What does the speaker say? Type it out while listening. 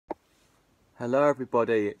Hello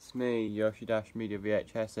everybody, it's me, Yoshi Dash Media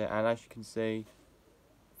VHS here, and as you can see,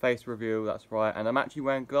 face reveal, that's right, and I'm actually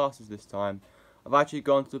wearing glasses this time. I've actually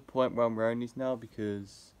gone to the point where I'm wearing these now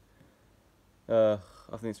because, I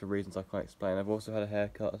think it's for reasons I can't explain. I've also had a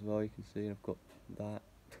haircut as well, you can see, and I've got that.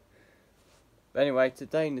 But anyway,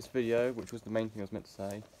 today in this video, which was the main thing I was meant to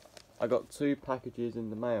say, I got 2 packages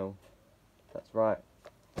in the mail. That's right,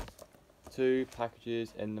 2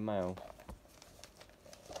 packages in the mail.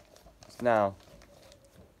 Now,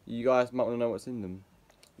 you guys might want to know what's in them.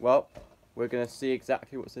 Well, we're going to see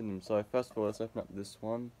exactly what's in them. So first of all, let's open up this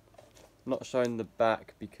one. I'm not showing the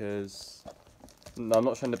back because... No, I'm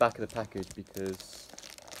not showing the back of the package because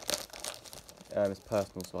it's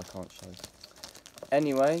personal, so I can't show.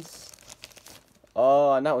 Anyways,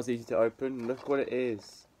 oh, and that was easy to open. Look what it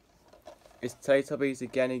is. It's Teletubbies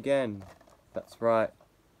again. That's right.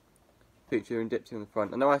 Featuring Dipsy on the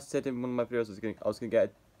front. I know I said in one of my videos I was gonna get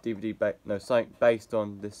a DVD, something based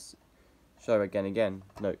on this show again.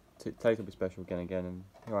 No, Teletubbies special again, and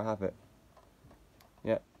here I have it.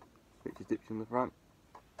 Yep, features Dipsy on the front,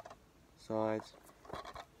 sides,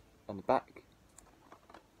 and the back.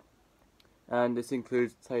 And this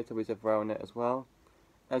includes Teletubbies Everywhere on it as well.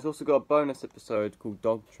 And it's also got a bonus episode called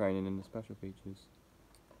Dog Training in the special features.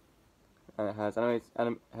 And it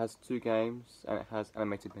has 2 games, and it has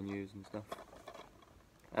animated menus and stuff.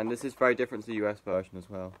 And this is very different to the US version as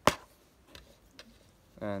well.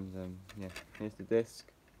 And yeah, here's the disc.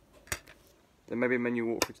 There may be a menu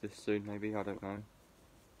walkthrough to this soon, maybe, I don't know.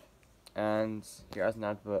 And here has an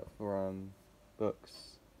advert for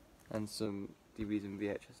books and some DVDs and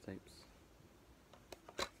VHS tapes.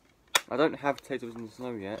 I don't have Teletubbies in the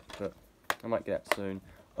Snow yet, but I might get it soon.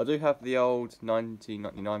 I do have the old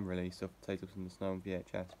 1999 release of Teletubbies in the Snow on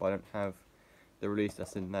VHS, but I don't have the release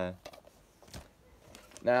that's in there.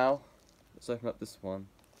 Now, let's open up this one.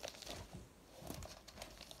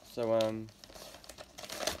 So,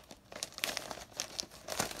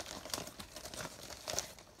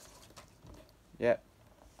 yep.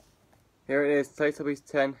 Here it is, Teletubbies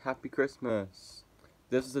 10 Happy Christmas.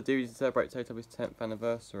 This is a DVD to celebrate Teletubbies 10th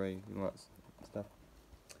anniversary and all that stuff.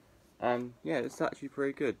 And yeah, it's actually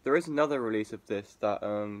pretty good. There is another release of this that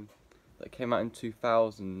that came out in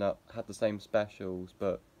 2000 that had the same specials,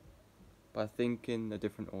 but I think in a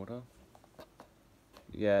different order.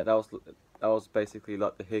 Yeah, that was basically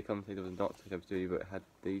like the Here Comes Teletubbies, not Teletubbies 2, but it had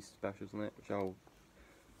these specials on it, which I'll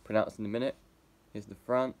pronounce in a minute. Here's the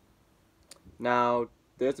front. Now,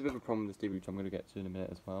 there's a bit of a problem with this DVD, which I'm going to get to in a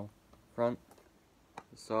minute as well. Front,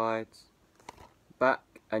 the sides,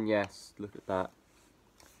 back, and yes, look at that.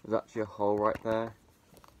 There's actually a hole right there.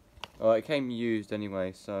 Oh, it came used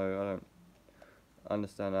anyway, so I don't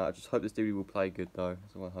understand that. I just hope this DVD will play good though,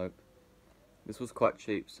 that's all I hope. This was quite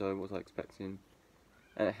cheap, so what was I expecting?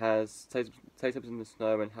 And it has Teletubbies in the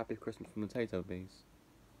Snow and Happy Christmas from the Teletubbies.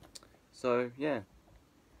 So, yeah.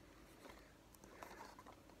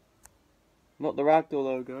 Not the Ragdoll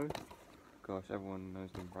logo. Gosh, everyone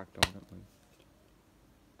knows the Ragdoll, don't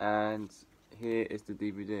they? And here is the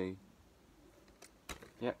DVD.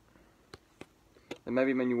 Yep. There may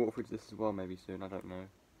be a menu walkthrough to this as well, maybe soon, I don't know.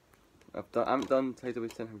 I haven't done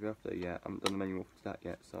Teletubbies 10 Happy Birthday yet, I haven't done the menu walkthrough to that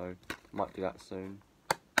yet, so I might do that soon.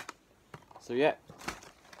 So yeah,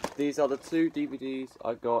 these are the 2 DVDs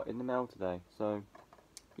I got in the mail today, so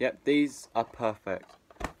yep, these are perfect.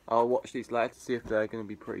 I'll watch these later to see if they're going to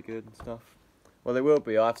be pretty good and stuff. Well, they will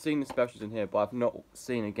be. I've seen the specials in here, but I've not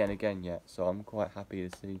seen again yet, so I'm quite happy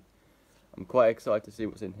to see. I'm quite excited to see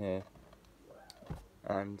what's in here.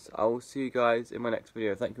 And I will see you guys in my next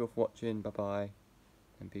video. Thank you all for watching, bye bye,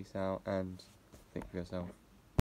 and peace out, and think for yourself.